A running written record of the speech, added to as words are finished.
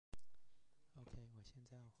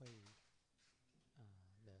会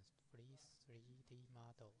The Free 3D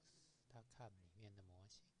Models.com 里面的模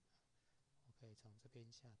型，我可以从这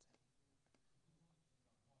边下载。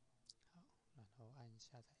好，然后按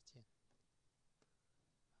下载键。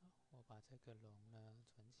好，我把这个龙呢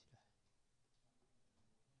存起来。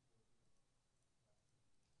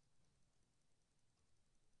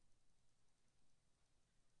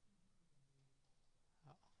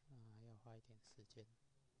好，那要花一点时间。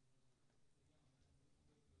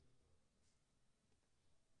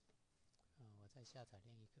我再下载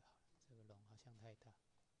另一个好了，这个龙好像太大。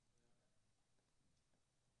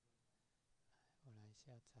我来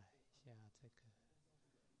下载一下这个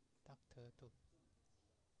Dr. Doom。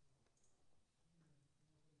看一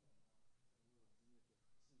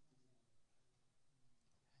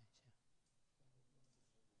下。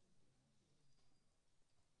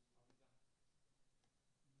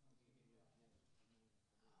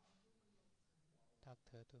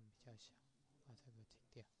Dr. Doom 比较小，把这个停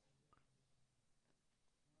掉。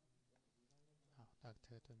好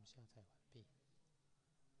 ，Dr. Doom 下载完毕。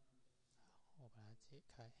好，我把它解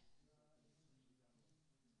开。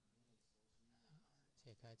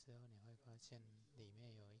解开之后，你会发现里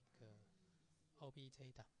面有一个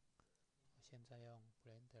OBJ 档。我现在用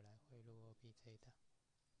Blender 来汇入 OBJ 档。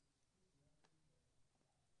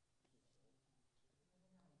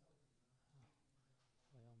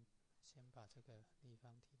我先把这个立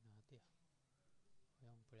方体拿掉。我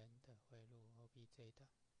用 Blender 汇入 OBJ 档。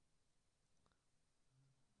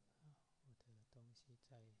我的东西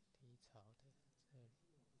在低槽的这里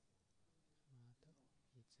 ，Model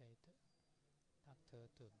OBJ 的 Dr.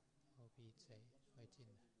 Doom OBJ 会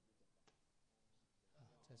进来。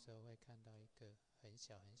这时候会看到一个很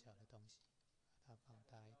小很小的东西，把它放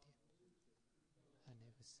大一点，按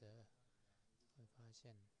F12，会发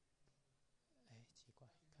现，奇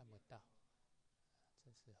怪，看不到。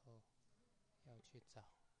这时候要去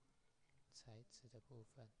找材质的部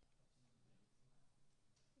分。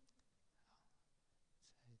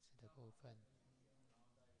好，材质的部分，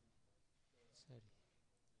这里。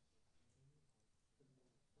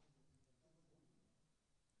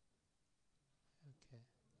OK。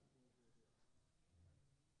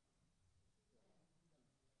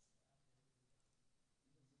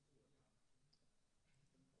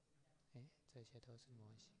这些都是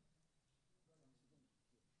模型。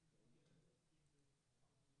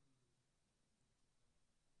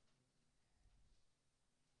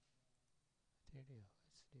T6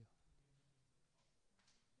 S6。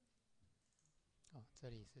这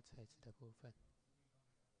里是材质的部分。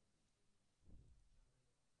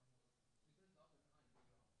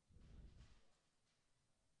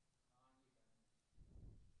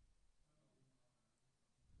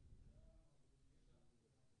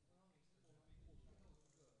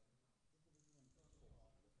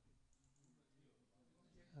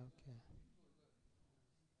OK。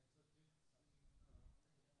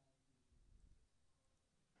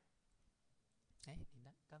你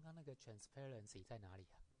刚刚那个 transparency 在哪里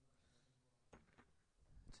啊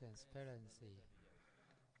 ？transparency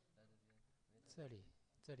这里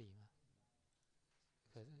吗？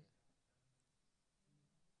可是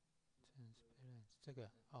transparency 这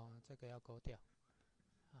个这个要勾掉。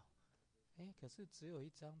好，可是只有一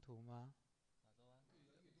张图吗？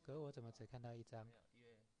可是我怎么只看到一张？没有，因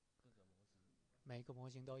为各个模型，每个模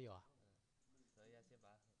型都有啊。所以要先把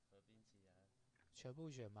它合并起来。全部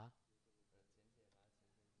选吗？全选，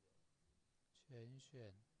把它全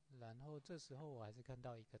选，然后这时候我还是看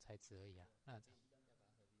到一个材质而已啊。那要把它合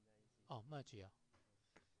并在一起。merge 哦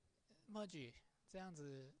 ，merge 这样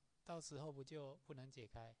子，到时候不就不能解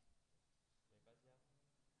开？没关系啊。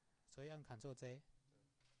所以按 Ctrl J。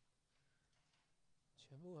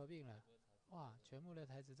全部合并了。哇，全部的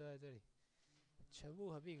材质都在这里，全部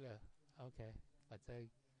合并了。OK，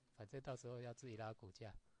 反正到时候要自己拉骨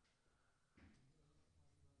架。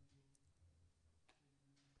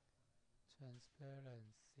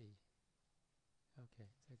Transparency。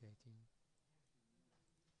OK， 这个已经，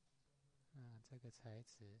这个材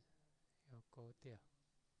质要勾掉。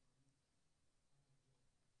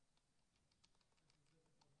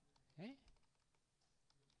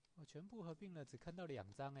我全部合并了，只看到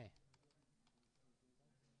2张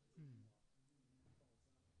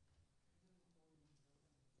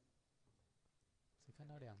只看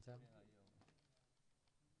到2张。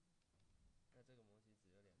那这个模型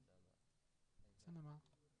只有2张吗？真的吗？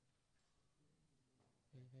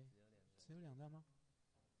只有2张吗？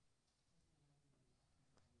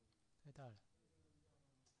太大了。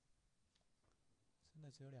真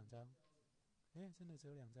的只有2张。真的只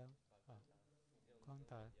有2张。好，光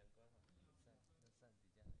打。阳光好，上比较好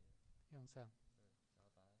用。用上。然后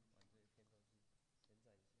把它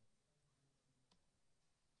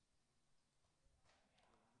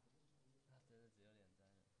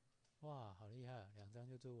哇，好厉害，2张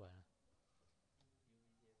就做完了。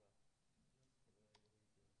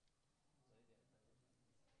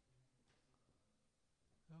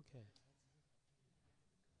UV 贴吧，有没有 UV 贴？少一点3个。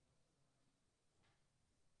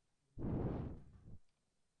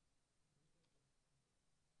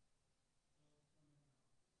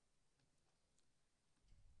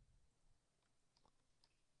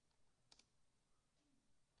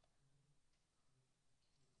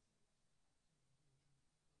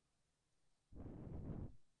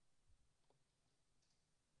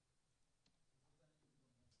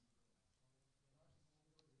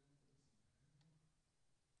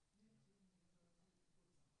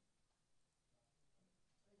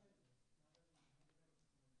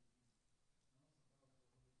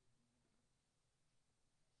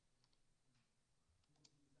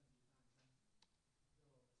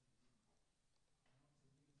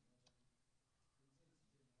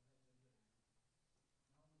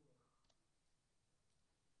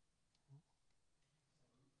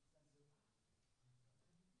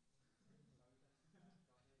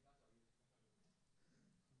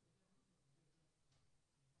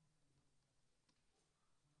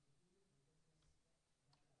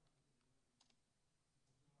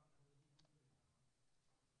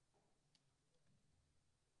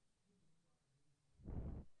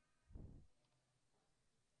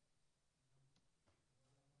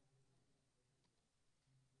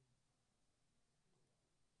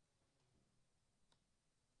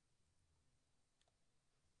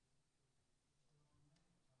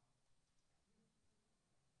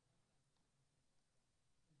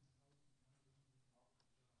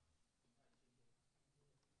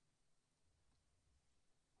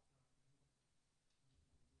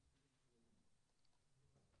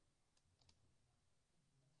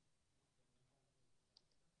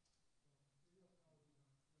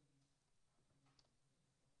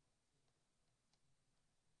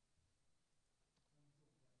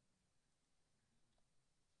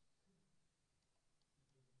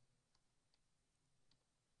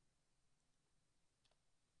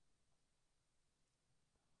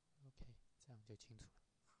OK，OK，这样就清楚了。